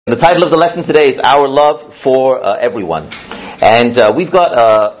The title of the lesson today is Our Love for Everyone. And we've got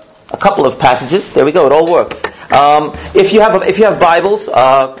a couple of passages. There we go, it all works. If you have Bibles,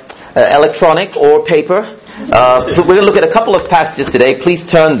 electronic or paper, we're going to look at a couple of passages today. Please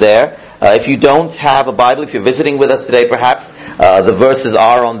turn there. If you don't have a Bible, if you're visiting with us today perhaps, the verses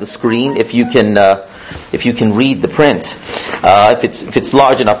are on the screen if you can read the print. If it's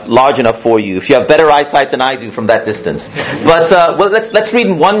large enough for you. If you have better eyesight than I do from that distance. But let's read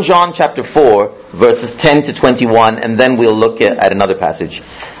in 1 John chapter 4 verses 10 to 21 and then we'll look at another passage.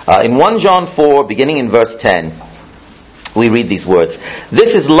 In 1 John 4 beginning in verse 10 we read these words.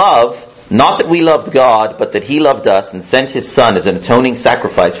 This is love, not that we loved God, but that He loved us and sent His Son as an atoning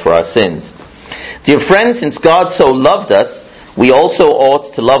sacrifice for our sins. Dear friends, since God so loved us, we also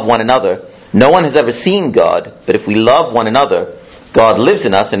ought to love one another. No one has ever seen God, but if we love one another, God lives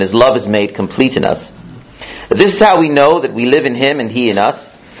in us and His love is made complete in us. This is how we know that we live in Him and He in us.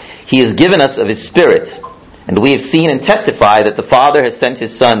 He has given us of His Spirit, and we have seen and testify that the Father has sent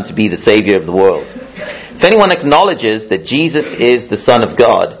His Son to be the Savior of the world. If anyone acknowledges that Jesus is the Son of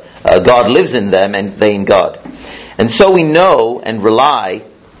God, God lives in them and they in God. And so we know and rely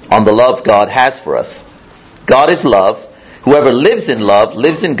on the love God has for us. God is love. Whoever lives in love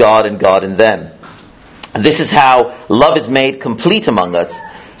lives in God and God in them. And this is how love is made complete among us,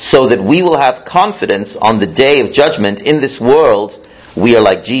 so that we will have confidence on the day of judgment. In this world, we are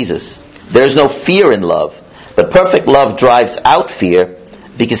like Jesus. There is no fear in love, but perfect love drives out fear,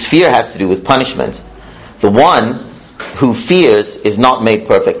 because fear has to do with punishment. The one who fears is not made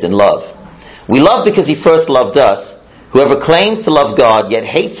perfect in love. We love because He first loved us. Whoever claims to love God yet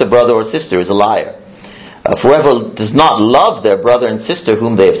hates a brother or sister is a liar. Whoever does not love their brother and sister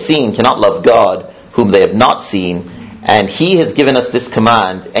whom they have seen cannot love God whom they have not seen. And He has given us this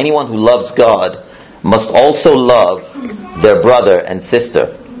command: anyone who loves God must also love their brother and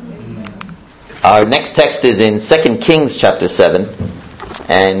sister. Our next text is in 2 Kings chapter 7,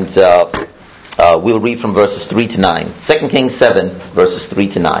 and we'll read from verses 3 to 9. 2 Kings 7, verses 3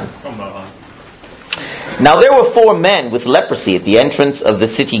 to 9. Now there were 4 men with leprosy at the entrance of the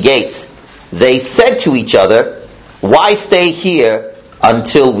city gate. They said to each other, "Why stay here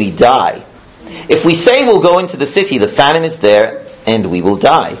until we die? If we say we'll go into the city, the famine is there, and we will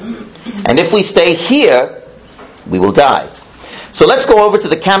die. And if we stay here, we will die. So let's go over to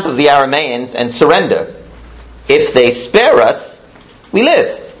the camp of the Arameans and surrender. If they spare us, we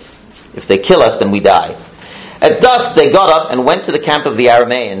live. If they kill us, then we die." At dusk they got up and went to the camp of the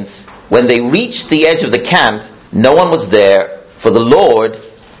Arameans. When they reached the edge of the camp, no one was there, for the Lord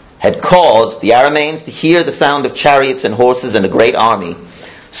had caused the Arameans to hear the sound of chariots and horses and a great army,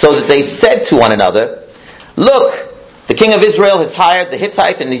 so that they said to one another, "Look, the king of Israel has hired the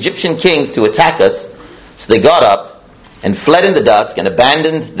Hittite and Egyptian kings to attack us." So they got up and fled in the dusk and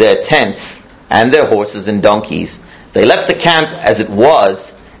abandoned their tents and their horses and donkeys. They left the camp as it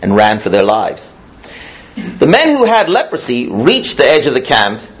was and ran for their lives. The men who had leprosy reached the edge of the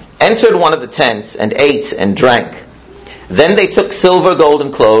camp, entered one of the tents, and ate and drank. Then they took silver, gold,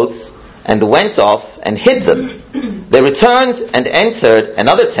 and clothes, and went off and hid them. They returned and entered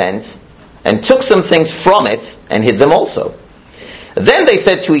another tent, and took some things from it, and hid them also. Then they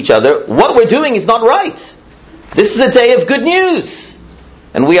said to each other, "What we're doing is not right. This is a day of good news,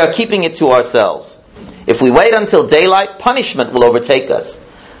 and we are keeping it to ourselves. If we wait until daylight, punishment will overtake us.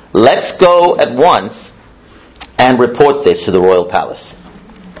 Let's go at once and report this to the royal palace."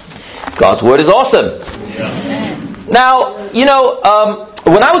 God's word is awesome. Yeah. Now,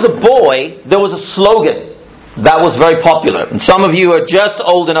 when I was a boy, there was a slogan that was very popular. And some of you are just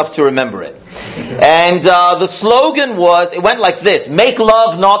old enough to remember it. And the slogan it went like this: "Make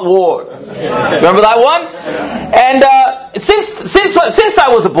love, not war." Remember that one? And since I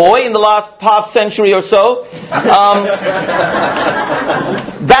was a boy in the last half century or so,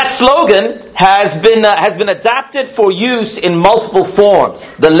 that slogan has been adapted for use in multiple forms.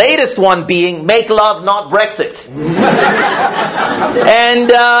 The latest one being "Make love, not Brexit." And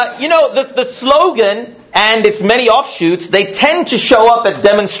the slogan and its many offshoots, they tend to show up at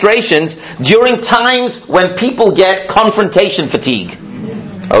demonstrations during times when people get confrontation fatigue.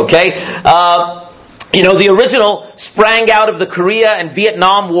 Okay? The original sprang out of the Korea and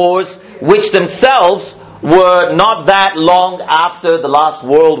Vietnam wars, which themselves were not that long after the last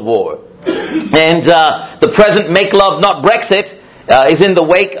World War. And the present "Make love, not Brexit" is in the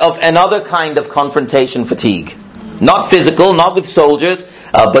wake of another kind of confrontation fatigue. Not physical, not with soldiers,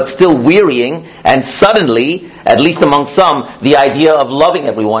 but still wearying, and suddenly, at least among some, the idea of loving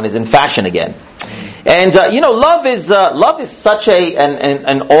everyone is in fashion again. And love is such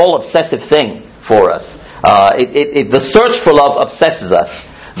an all-obsessive thing for us. The search for love obsesses us.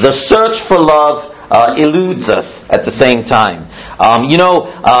 The search for love eludes us at the same time.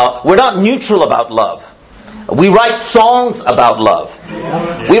 We're not neutral about love. We write songs about love.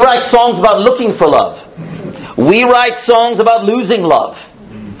 We write songs about looking for love. We write songs about losing love.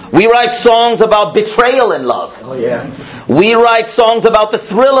 We write songs about betrayal in love. We write songs about the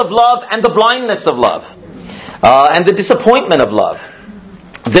thrill of love and the blindness of love. And the disappointment of love.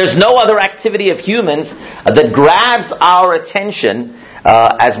 There's no other activity of humans that grabs our attention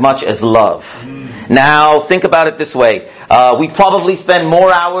as much as love. Now, think about it this way. We probably spend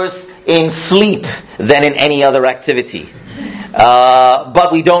more hours in sleep than in any other activity.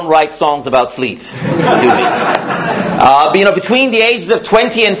 But we don't write songs about sleep, do we? Between the ages of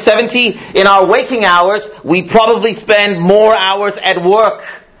 20 and 70, in our waking hours, we probably spend more hours at work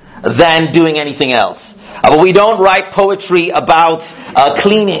than doing anything else. But we don't write poetry about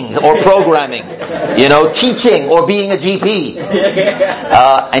cleaning or programming, teaching or being a GP.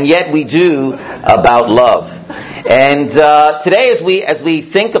 And yet we do about love. And today, as we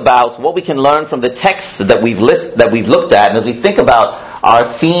think about what we can learn from the texts that we've looked at, and as we think about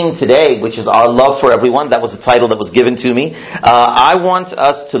our theme today, which is our love for everyone, that was the title that was given to me, I want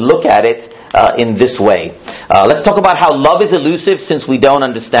us to look at it in this way. Let's talk about how love is elusive since we don't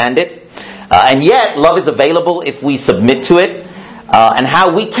understand it. And yet, love is available if we submit to it. And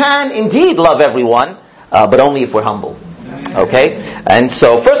how we can indeed love everyone, but only if we're humble. Okay? And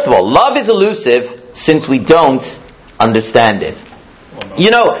so, first of all, love is elusive since we don't understand it.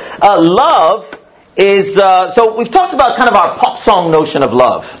 Love is... so we've talked about kind of our pop song notion of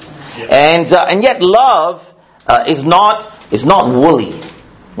love. And yet love is not woolly.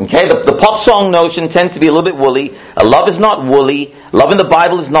 Okay, the pop song notion tends to be a little bit woolly. Love is not woolly. Love in the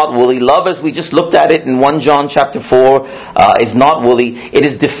Bible is not woolly. Love, as we just looked at it in 1 John chapter 4, is not woolly. It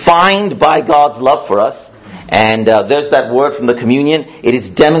is defined by God's love for us. And there's that word from the communion. It is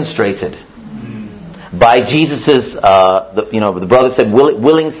demonstrated by Jesus's, the brother said,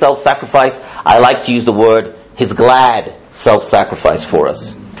 willing self-sacrifice. I like to use the word, His glad self-sacrifice for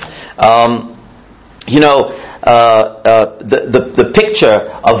us. The picture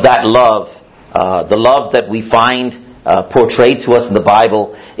of that love, the love that we find portrayed to us in the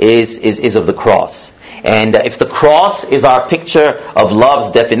Bible is of the cross. And if the cross is our picture of love's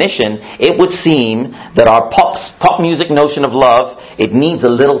definition, it would seem that our pop music notion of love, it needs a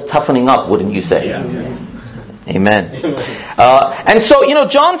little toughening up, wouldn't you say? Yeah. Amen. And so,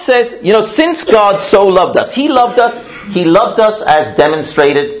 John says, since God so loved us, He loved us as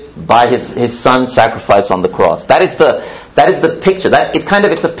demonstrated by His Son's sacrifice on the cross. That is the picture.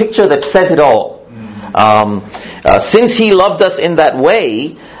 It's a picture that says it all. Since He loved us in that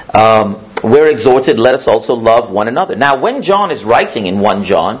way, we're exhorted, let us also love one another. Now, when John is writing in 1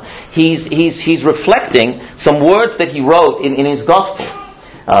 John, he's reflecting some words that he wrote in his gospel.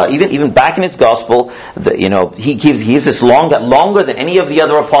 Even back in his gospel, he gives this longer than any of the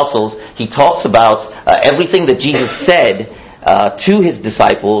other apostles. He talks about everything that Jesus said to His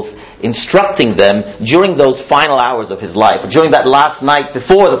disciples, instructing them during those final hours of His life, or during that last night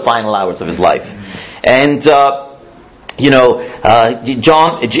before the final hours of His life. And in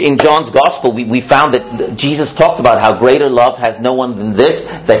John's gospel, we found that Jesus talks about how greater love has no one than this,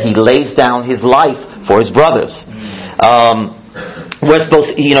 that He lays down His life for His brothers. We're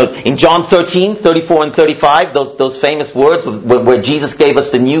supposed, in John 13, 34 and 35, those famous words where Jesus gave us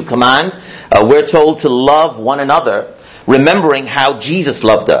the new command, we're told to love one another, remembering how Jesus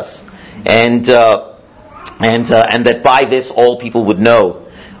loved us, and that by this all people would know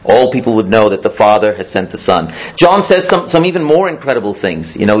that the Father has sent the Son. John says some even more incredible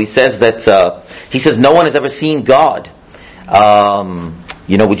things. He says that no one has ever seen God.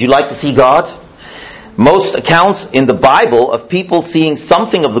 Would you like to see God? Most accounts in the Bible of people seeing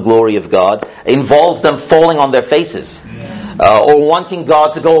something of the glory of God involves them falling on their faces, or wanting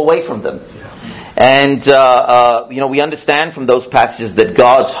God to go away from them. And we understand from those passages that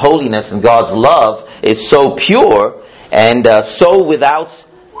God's holiness and God's love is so pure and so without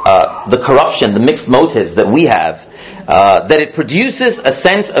the corruption, the mixed motives that we have, that it produces a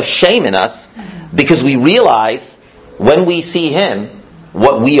sense of shame in us, because we realize when we see Him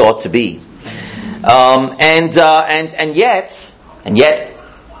what we ought to be. And yet,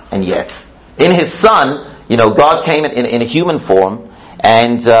 in His Son, God came in a human form,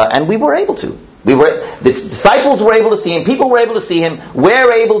 and we were able to. The disciples were able to see Him. People were able to see Him.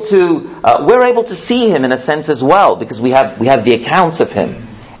 We're able to see Him in a sense as well, because we have the accounts of Him,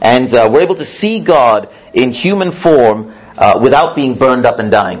 and we're able to see God in human form without being burned up and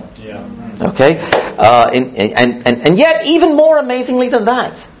dying. Yeah. Okay, and yet, even more amazingly than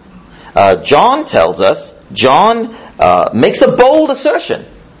that, John tells us. John makes a bold assertion.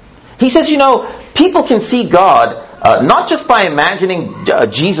 He says, people can see God not just by imagining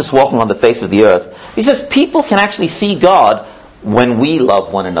Jesus walking on the face of the earth. He says people can actually see God when we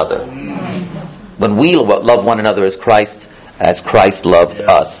love one another. When we love one another as Christ loved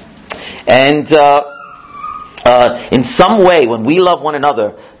us. And in some way, when we love one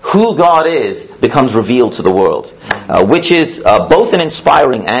another, who God is becomes revealed to the world, which is both an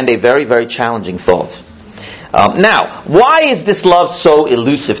inspiring and a very, very challenging thought. Now, why is this love so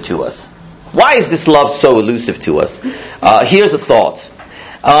elusive to us? Why is this love so elusive to us? Here's a thought.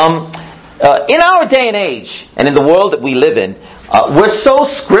 In our day and age, and in the world that we live in, we're so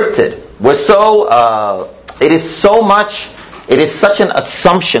scripted. We're so, it is such an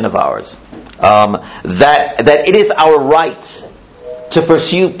assumption of ours, that it is our right to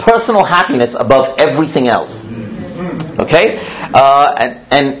pursue personal happiness above everything else. Okay?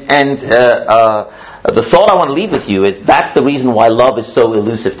 The thought I want to leave with you is that's the reason why love is so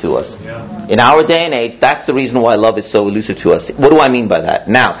elusive to us. In our day and age, that's the reason why love is so elusive to us. What do I mean by that?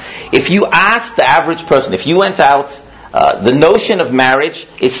 Now, if you ask the average person, if you went out, the notion of marriage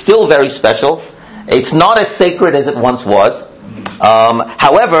is still very special. It's not as sacred as it once was.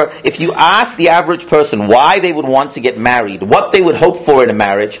 However, if you ask the average person why they would want to get married, what they would hope for in a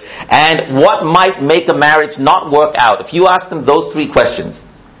marriage, and what might make a marriage not work out, if you ask them those three questions,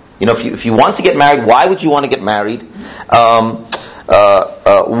 if you want to get married, why would you want to get married?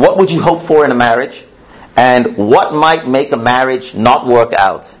 What would you hope for in a marriage? And what might make a marriage not work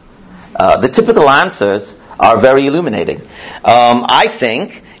out? The typical answers are very illuminating. I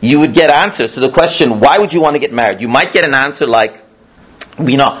think you would get answers to the question, why would you want to get married? You might get an answer like,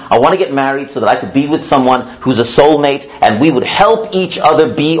 I want to get married so that I could be with someone who's a soulmate and we would help each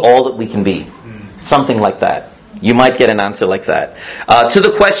other be all that we can be. Something like that. You might get an answer like that. To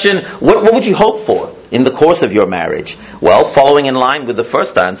the question, what would you hope for in the course of your marriage? Well, following in line with the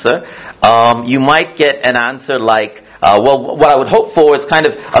first answer, you might get an answer like, what I would hope for is kind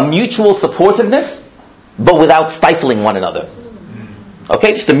of a mutual supportiveness, but without stifling one another.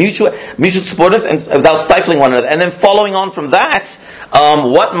 Okay, just a mutual supportiveness and without stifling one another. And then following on from that,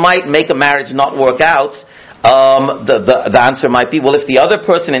 what might make a marriage not work out? The answer might be, well, if the other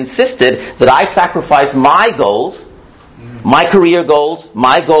person insisted that I sacrifice my goals, my career goals,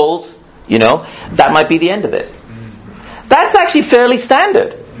 my goals, that might be the end of it. That's actually fairly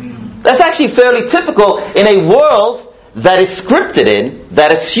standard. That's actually fairly typical in a world that is scripted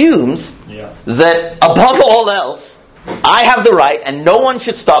that assumes that above all else, I have the right and no one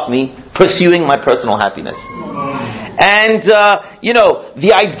should stop me pursuing my personal happiness. And,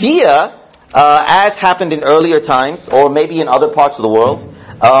 the idea, as happened in earlier times, or maybe in other parts of the world,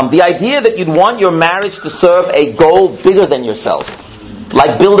 the idea that you'd want your marriage to serve a goal bigger than yourself,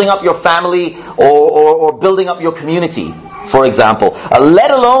 like building up your family or building up your community, for example, let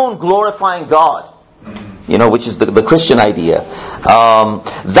alone glorifying God, which is the Christian idea.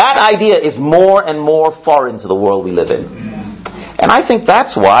 That idea is more and more foreign to the world we live in. And I think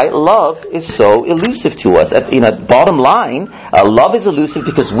that's why love is so elusive to us. Bottom line, love is elusive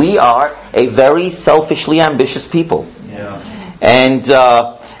because we are a very selfishly ambitious people. And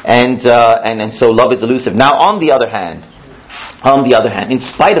so love is elusive. Now, on the other hand, in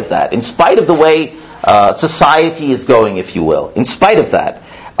spite of that, in spite of the way society is going, if you will, in spite of that,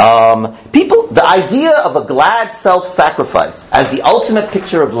 the idea of a glad self-sacrifice as the ultimate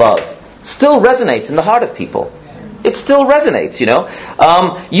picture of love still resonates in the heart of people. It still resonates,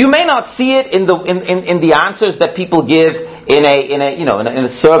 You may not see it in the answers that people give in a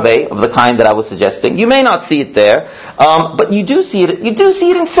survey of the kind that I was suggesting. You may not see it there, but you do see it. You do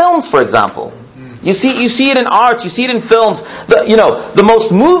see it in films, for example. You see it in art. You see it in films. The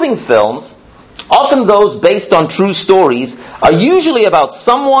most moving films, often those based on true stories, are usually about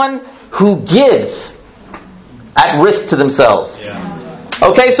someone who gives at risk to themselves.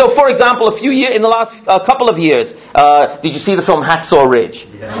 Okay, so for example, in the last couple of years, did you see the film Hacksaw Ridge?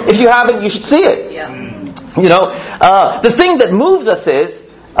 If you haven't, you should see it. The thing that moves us is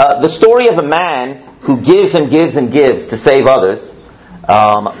the story of a man who gives and gives and gives to save others,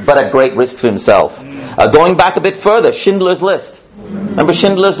 but at great risk to himself. Going back a bit further, Schindler's List. Remember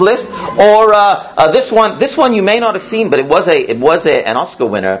Schindler's List? Or this one you may not have seen, but it was an Oscar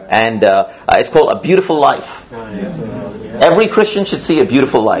winner, and it's called A Beautiful Life. Every Christian should see A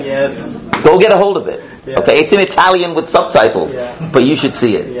Beautiful Life. Go get a hold of it. Okay, it's in Italian with subtitles, but you should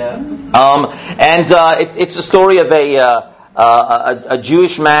see it. It's the story of a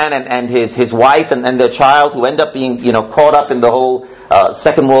Jewish man and his wife and their child who end up being caught up in the whole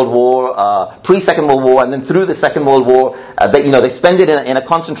Second World War, pre-Second World War, and then through the Second World War. They spend it in a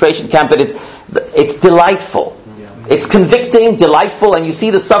concentration camp, but it's delightful. It's convicting, delightful, and you see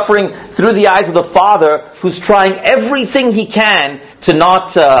the suffering through the eyes of the Father, who's trying everything he can to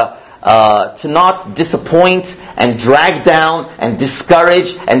not disappoint and drag down and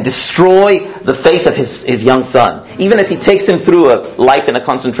discourage and destroy the faith of his young son, even as he takes him through a life in a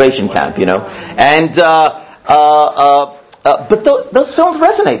concentration camp, And but those films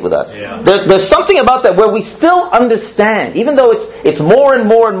resonate with us. Yeah. There's something about that where we still understand, even though it's more and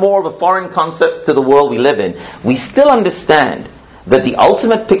more and more of a foreign concept to the world we live in, we still understand that the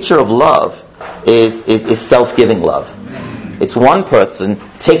ultimate picture of love is self-giving love. It's one person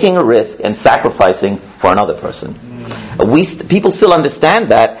taking a risk and sacrificing for another person. People still understand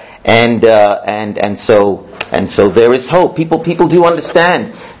that, and so there is hope. People do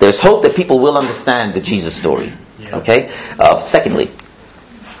understand. There's hope that people will understand the Jesus story. Yeah. Okay. Secondly,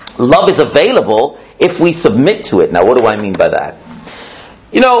 love is available if we submit to it. Now, what do I mean by that?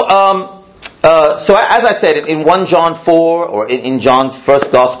 So as I said, in 1 John 4, or in John's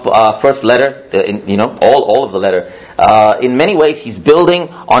first letter, all of the letter, in many ways he's building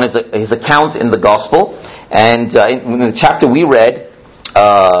on his account in the gospel. And in the chapter we read,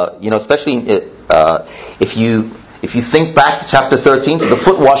 especially if you think back to chapter 13, to the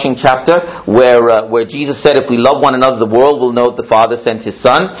foot washing chapter, where Jesus said, "If we love one another, the world will know that the Father sent His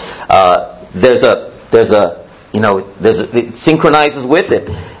Son." It synchronizes with it.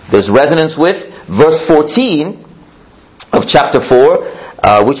 There's resonance with verse 14 of chapter 4,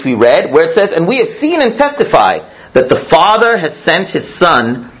 which we read, where it says, "And we have seen and testify that the Father has sent His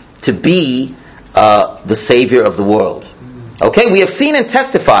Son to be the Savior of the world." Okay, we have seen and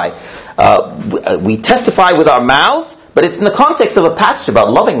testify. We testify with our mouths, but it's in the context of a passage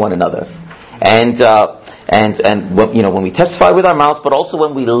about loving one another. And when we testify with our mouths, but also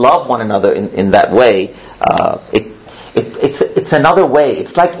when we love one another in that way, it's another way.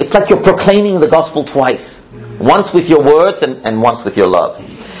 It's like you're proclaiming the gospel twice, once with your words and once with your love.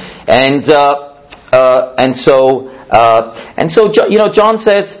 John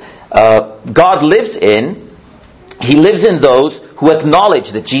says God lives in those who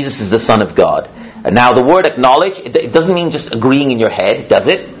acknowledge that Jesus is the Son of God. And now the word acknowledge, it doesn't mean just agreeing in your head, does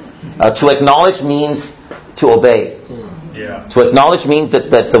it? To acknowledge means to obey. Yeah. To acknowledge means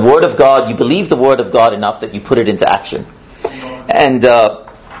that the Word of God, you believe the Word of God enough that you put it into action. And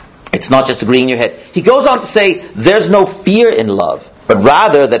it's not just agreeing in your head. He goes on to say, there's no fear in love, but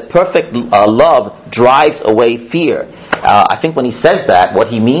rather that perfect love drives away fear. I think when he says that, what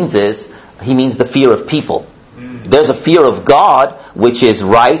he means the fear of people. There's a fear of God, which is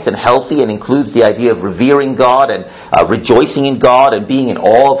right and healthy and includes the idea of revering God and rejoicing in God and being in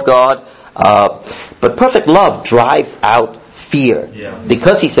awe of God. But perfect love drives out fear. Yeah.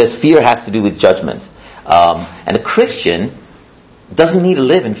 Because he says fear has to do with judgment. And a Christian doesn't need to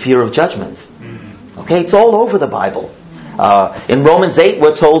live in fear of judgment. Okay, it's all over the Bible. In Romans 8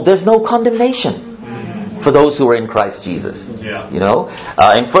 we're told there's no condemnation for those who are in Christ Jesus. Yeah.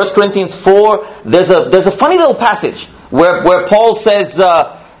 In 1 Corinthians 4, there's a funny little passage where Paul says,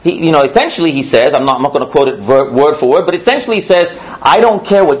 essentially he says, I'm not going to quote it word for word, but essentially he says, I don't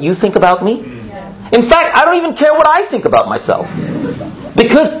care what you think about me. In fact, I don't even care what I think about myself,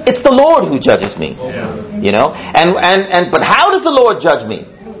 because it's the Lord who judges me. Yeah. But how does the Lord judge me?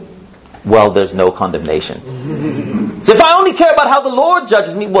 Well, there's no condemnation. So if I only care about how the Lord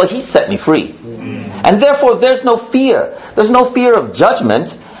judges me, well, He set me free. And therefore there's no fear. There's no fear of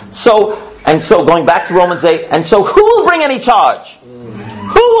judgment. So going back to Romans 8, and so who will bring any charge?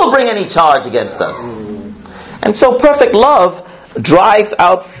 Who will bring any charge against us? And so perfect love drives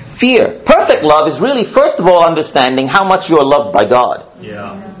out fear. Perfect love is really, first of all, understanding how much you are loved by God.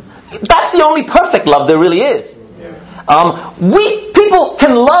 Yeah. That's the only perfect love there really is. People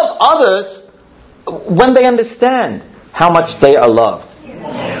can love others when they understand how much they are loved.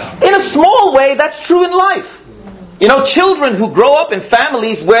 In a small way, that's true in life. Children who grow up in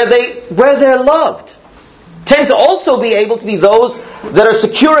families where they're loved tend to also be able to be those that are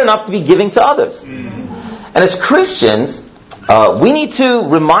secure enough to be giving to others. And as Christians, we need to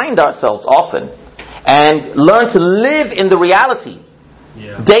remind ourselves often and learn to live in the reality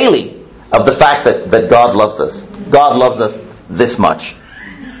daily of the fact that God loves us. God loves us this much.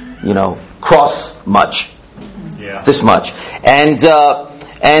 Cross much. Yeah. This much. And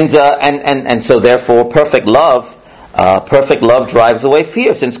so therefore perfect love drives away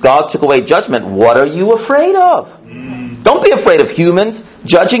fear. Since God took away judgment, what are you afraid of? Don't be afraid of humans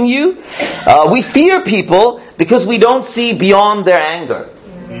judging you. We fear people because we don't see beyond their anger,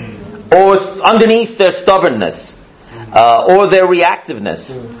 or underneath their stubbornness, or their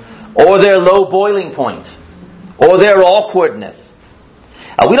reactiveness, or their low boiling point, or their awkwardness.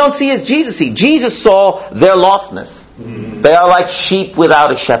 We don't see as Jesus see. Jesus saw their lostness. They are like sheep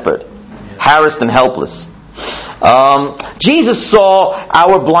without a shepherd, harassed and helpless. Jesus saw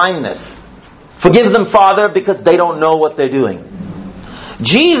our blindness. Forgive them, Father, because they don't know what they're doing.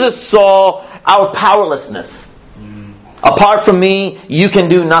 Jesus saw our powerlessness. Apart from me, you can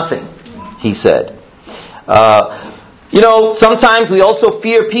do nothing, he said. Sometimes we also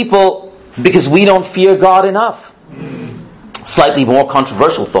fear people because we don't fear God enough. Slightly more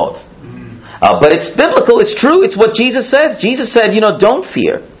controversial thought. But it's biblical, it's true, it's what Jesus says. Jesus said, don't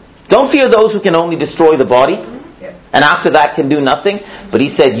fear. Don't fear those who can only destroy the body, and after that can do nothing. But he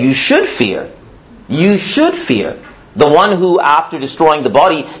said, you should fear. You should fear the one who, after destroying the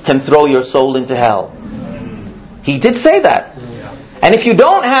body, can throw your soul into hell. He did say that. And if you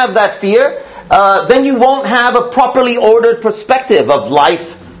don't have that fear, then you won't have a properly ordered perspective of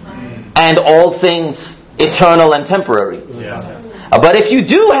life and all things eternal and temporary. But if you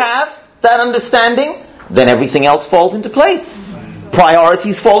do have that understanding, then everything else falls into place.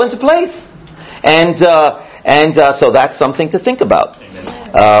 Priorities fall into place. And so that's something to think about.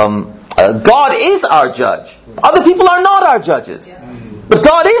 God is our judge. Other people are not our judges. But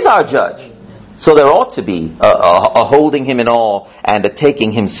God is our judge. So there ought to be a holding Him in awe and a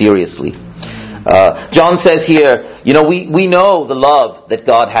taking Him seriously. John says here, we know the love that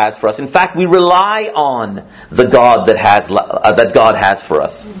God has for us. In fact, we rely on the God that God has for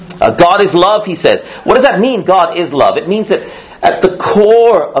us. God is love, he says. What does that mean, God is love? It means that at the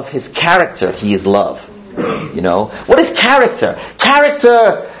core of His character, He is love. What is character?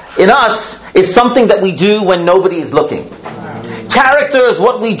 Character in us is something that we do when nobody is looking. Character is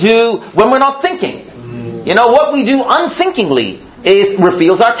what we do when we're not thinking. What we do unthinkingly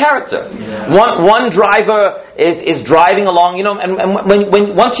reveals our character. One driver is driving along, and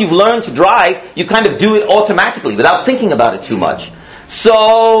when once you've learned to drive, you kind of do it automatically without thinking about it too much.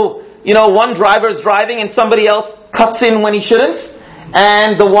 So, one driver is driving and somebody else cuts in when he shouldn't,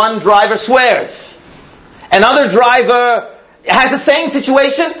 and the one driver swears. Another driver has the same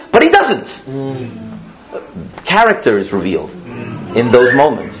situation, but he doesn't. Character is revealed in those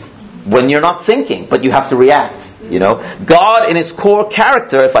moments when you're not thinking, but you have to react. God in His core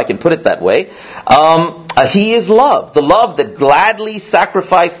character, if I can put it that way, He is love. The love that gladly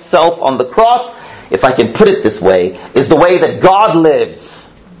sacrificed self on the cross, if I can put it this way, is the way that God lives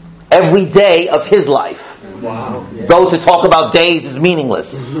every day of His life. Wow. Those who talk about days is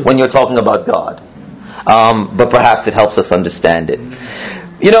meaningless when you're talking about God. But perhaps it helps us understand it.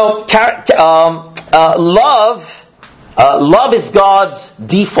 Love is God's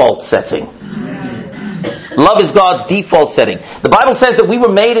default setting. Love is God's default setting. The Bible says that we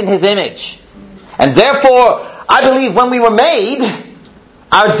were made in His image. And therefore, I believe when we were made,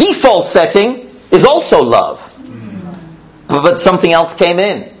 our default setting is also love. But something else came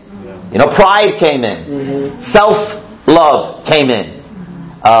in. Pride came in. Self-love came in.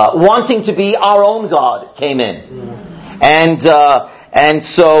 Wanting to be our own God came in. And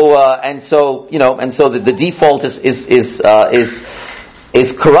so the default is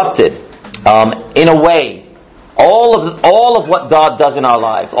corrupted. In a way, all of what God does in our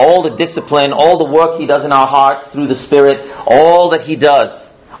lives, all the discipline, all the work He does in our hearts through the Spirit, all that He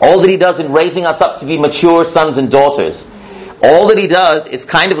does in raising us up to be mature sons and daughters, all that He does is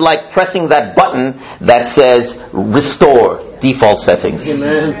kind of like pressing that button that says restore default settings.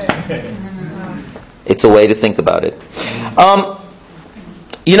 Amen. It's a way to think about it.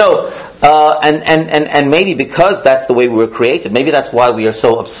 And maybe because that's the way we were created, maybe that's why we are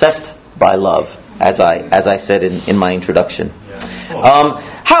so obsessed by love, as I said in my introduction.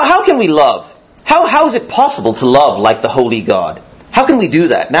 How can we love? How is it possible to love like the Holy God? How can we do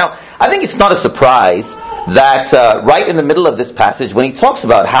that? Now, I think it's not a surprise that right in the middle of this passage, when he talks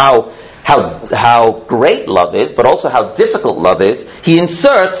about how great love is, but also how difficult love is, he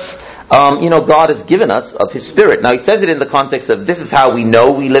inserts, God has given us of His Spirit. Now, he says it in the context of this is how we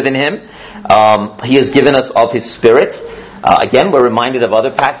know we live in Him. He has given us of His Spirit. Again, we're reminded of other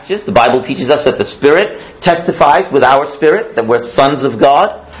passages. The Bible teaches us that the Spirit testifies with our spirit that we're sons of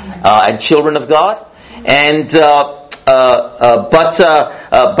God and children of God. But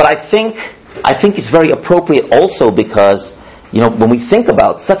I think it's very appropriate also because when we think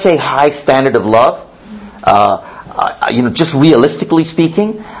about such a high standard of love, just realistically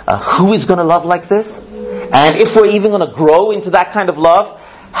speaking, who is going to love like this? And if we're even going to grow into that kind of love,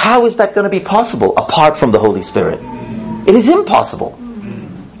 how is that going to be possible apart from the Holy Spirit? It is impossible.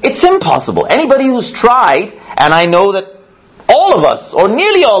 It's impossible. Anybody who's tried, and I know that all of us, or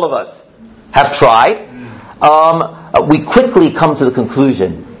nearly all of us, have tried, we quickly come to the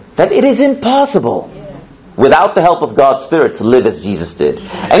conclusion that it is impossible without the help of God's Spirit, to live as Jesus did.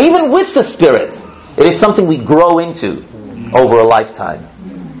 And even with the Spirit, it is something we grow into over a lifetime.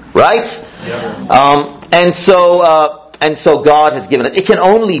 Right? And so God has given it. It can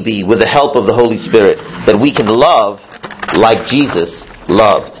only be with the help of the Holy Spirit that we can love like Jesus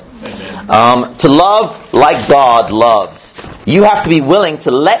loved. To love like God loves, you have to be willing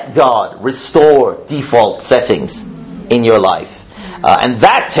to let God restore default settings in your life. And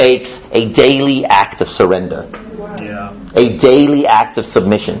that takes a daily act of surrender. A daily act of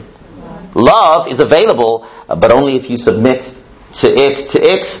submission. Love is available, but only if you submit to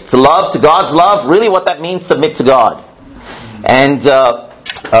love, to God's love. Really what that means, submit to God. And,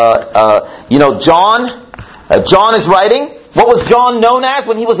 John is writing. What was John known as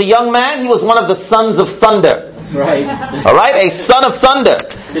when he was a young man? He was one of the sons of thunder. That's right. All right, a son of thunder.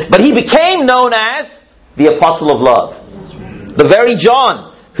 But he became known as the apostle of love. The very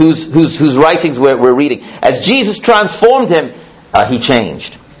John whose writings we're reading. As Jesus transformed him, he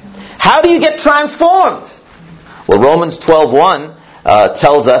changed. How do you get transformed? Well, Romans 12:1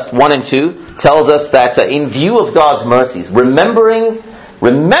 tells us, 1 and 2, tells us that in view of God's mercies, remembering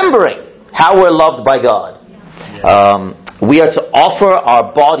how we're loved by God, we are to offer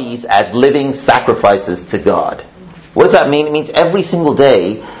our bodies as living sacrifices to God. What does that mean? It means every single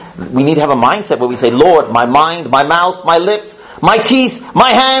day we need to have a mindset where we say, Lord, my mind, my mouth, my lips, my teeth,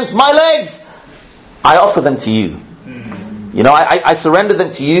 my hands, my legs, I offer them to you. I surrender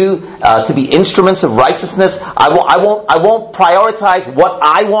them to you to be instruments of righteousness. I won't prioritize what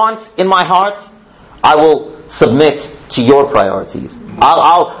I want in my heart. I will submit to your priorities.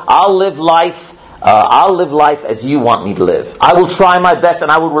 I'll live life. I'll live life as you want me to live. I will try my best, and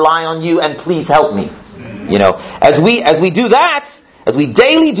I will rely on you. And please help me. As we do that, as we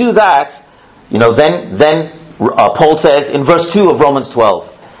daily do that, then Paul says in verse 2 of Romans 12,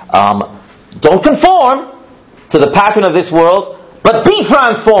 don't conform to the pattern of this world, but be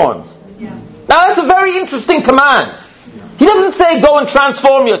transformed. Now that's a very interesting command. He doesn't say go and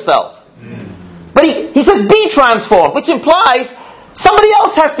transform yourself. But he says be transformed, which implies somebody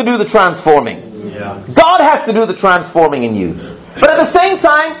else has to do the transforming. God has to do the transforming in you. But at the same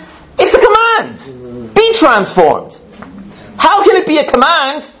time, it's a command. Be transformed. How can it be a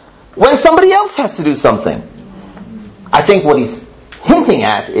command when somebody else has to do something? I think what he's hinting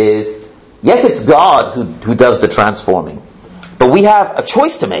at is, yes, it's God who does the transforming. But we have a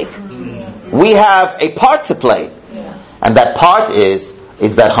choice to make. We have a part to play. And that part is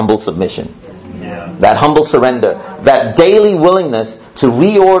that humble submission. That humble surrender. That daily willingness to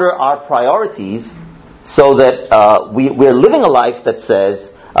reorder our priorities so that we're living a life that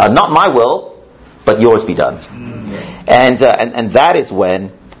says, not my will, but yours be done. And that is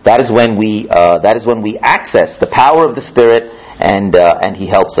when we access the power of the Spirit, and He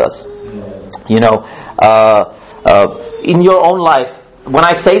helps us. In your own life, when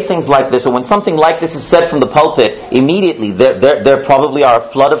I say things like this, or when something like this is said from the pulpit, immediately there probably are a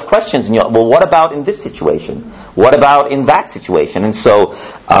flood of questions. And well, what about in this situation? What about in that situation? And so,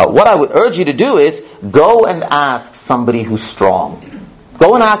 what I would urge you to do is go and ask somebody who's strong.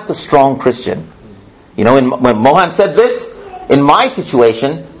 Go and ask a strong Christian. When Mohan said this, in my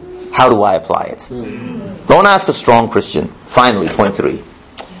situation, how do I apply it? Go and ask a strong Christian. Finally, point 3.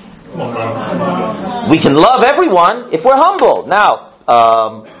 We can love everyone if we're humble. Now,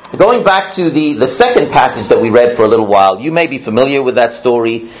 going back to the second passage that we read for a little while, you may be familiar with that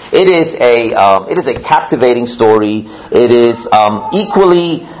story. It is a captivating story. It is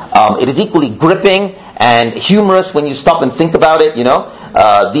equally gripping and humorous when you stop and think about it.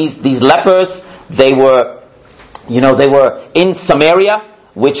 These lepers, they were in Samaria,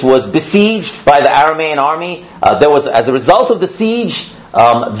 which was besieged by the Aramean army. As a result of the siege,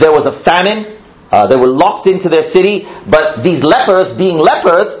 there was a famine. They were locked into their city, but these lepers, being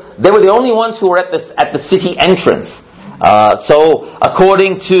lepers, they were the only ones who were at the city entrance. So,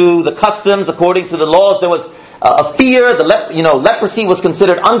 according to the customs, according to the laws, there was a fear. Leprosy was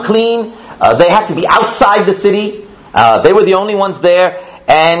considered unclean. They had to be outside the city. They were the only ones there,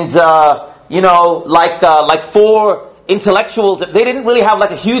 and like 4 intellectuals, they didn't really have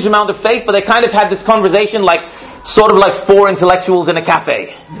like a huge amount of faith, but they kind of had this conversation sort of like 4 intellectuals in a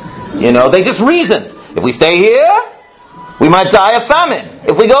cafe. They just reasoned. If we stay here, we might die of famine.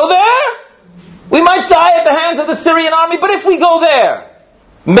 If we go there, we might die at the hands of the Syrian army. But if we go there,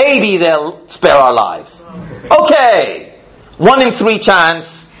 maybe they'll spare our lives. Okay, 1 in 3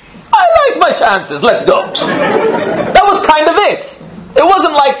 chance. I like my chances. Let's go. That was kind of it. It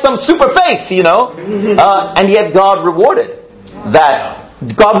wasn't like some super faith, and yet God rewarded that.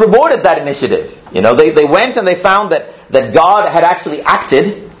 God rewarded that initiative. They went and they found that God had actually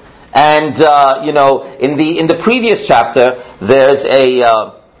acted, And in the previous chapter, there's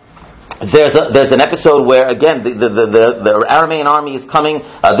an episode where again the Aramean army is coming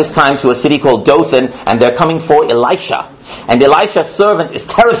this time to a city called Dothan, and they're coming for Elisha. And Elisha's servant is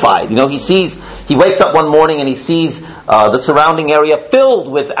terrified. He wakes up one morning and he sees the surrounding area filled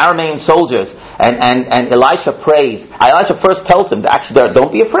with Aramean soldiers. And Elisha prays. Elisha first tells him, actually,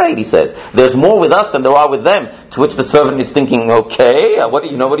 don't be afraid, he says. There's more with us than there are with them. To which the servant is thinking, okay, what do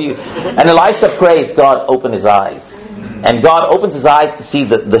you? And Elisha prays, God, open his eyes. And God opens his eyes to see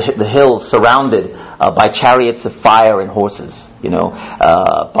the hills surrounded by chariots of fire and horses,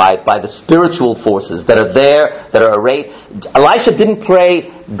 by the spiritual forces that are there, that are arrayed. Elisha didn't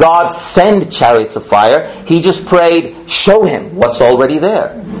pray, God send chariots of fire. He just prayed, show him what's already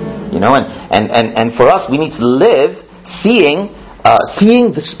there. And for us, we need to live seeing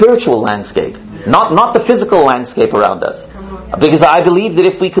the spiritual landscape, not the physical landscape around us. Because I believe that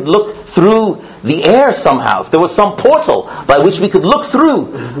if we could look through the air somehow, if there was some portal by which we could look through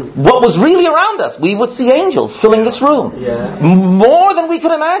what was really around us, we would see angels filling this room. Yeah. More than we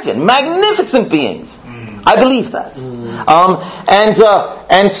could imagine. Magnificent beings. I believe that.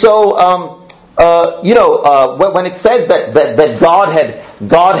 When it says that God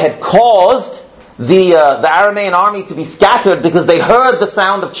had caused the Aramean army to be scattered because they heard the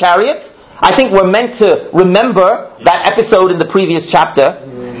sound of chariots, I think we're meant to remember that episode in the previous chapter.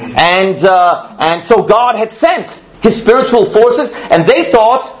 And so God had sent His spiritual forces, and they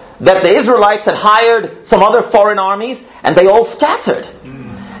thought that the Israelites had hired some other foreign armies, and they all scattered.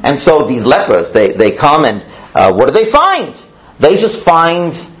 And so these lepers, they come, and what do they find? They just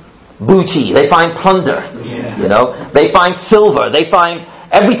find booty. They find plunder. They find silver. They find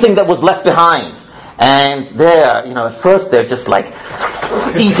everything that was left behind. And at first they're just like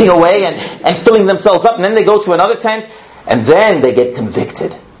eating away and filling themselves up. And then they go to another tent, and then they get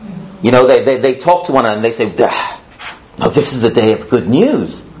convicted. They talk to one another and they say, no, this is a day of good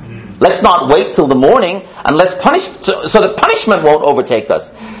news. Let's not wait till the morning unless so that punishment won't overtake us.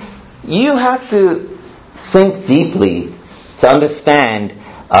 You have to think deeply to understand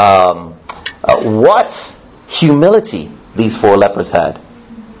what humility these four lepers had.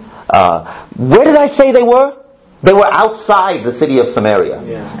 Where did I say they were? They were outside the city of Samaria.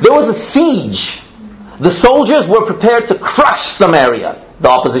 Yeah. There was a siege. The soldiers were prepared to crush Samaria, the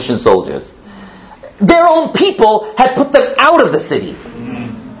opposition soldiers. Their own people had put them out of the city.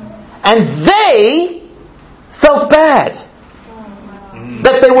 And they felt bad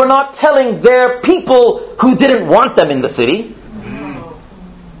that they were not telling their people who didn't want them in the city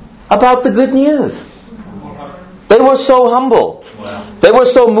about the good news. They were so humble. They were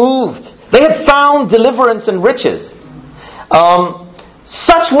so moved. They had found deliverance and riches.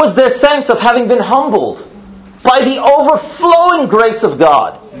 Such was their sense of having been humbled by the overflowing grace of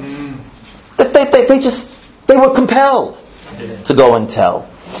God that they were compelled to go and tell.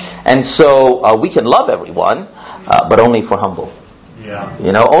 And so we can love everyone, but only if we're humble.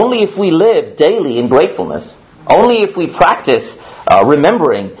 Yeah. Only if we live daily in gratefulness. Only if we practice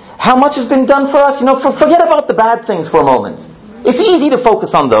remembering how much has been done for us. Forget about the bad things for a moment. It's easy to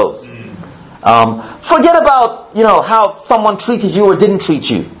focus on those. Forget about how someone treated you or didn't treat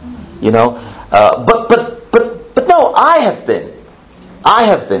you. But no, I have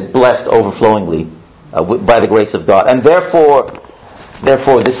been blessed overflowingly by the grace of God, and therefore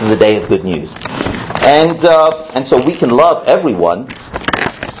this is a day of good news. And so we can love everyone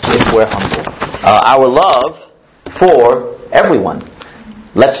if we're humble. Our love for everyone.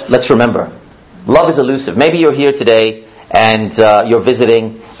 Let's remember, love is elusive. Maybe you're here today and you're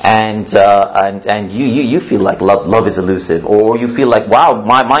visiting, and you feel like love is elusive, or you feel like, wow,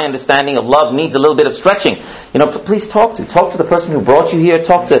 my understanding of love needs a little bit of stretching. Please talk to the person who brought you here.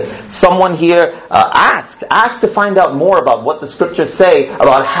 Talk to someone here. Ask to find out more about what the scriptures say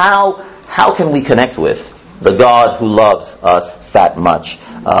about how can we connect with the God who loves us that much,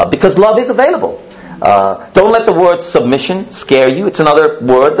 because love is available. Don't let the word submission scare you. It's another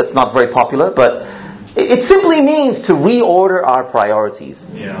word that's not very popular, but it simply means to reorder our priorities.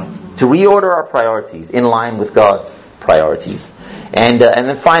 Yeah. To reorder our priorities in line with God's priorities. And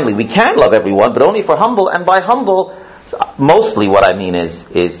then finally, we can love everyone, but only if we're humble. And by humble, mostly what I mean is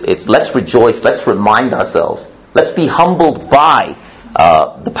let's rejoice, let's remind ourselves, let's be humbled by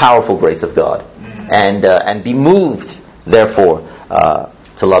the powerful grace of God, and be moved, therefore,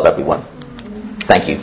 to love everyone. Thank you.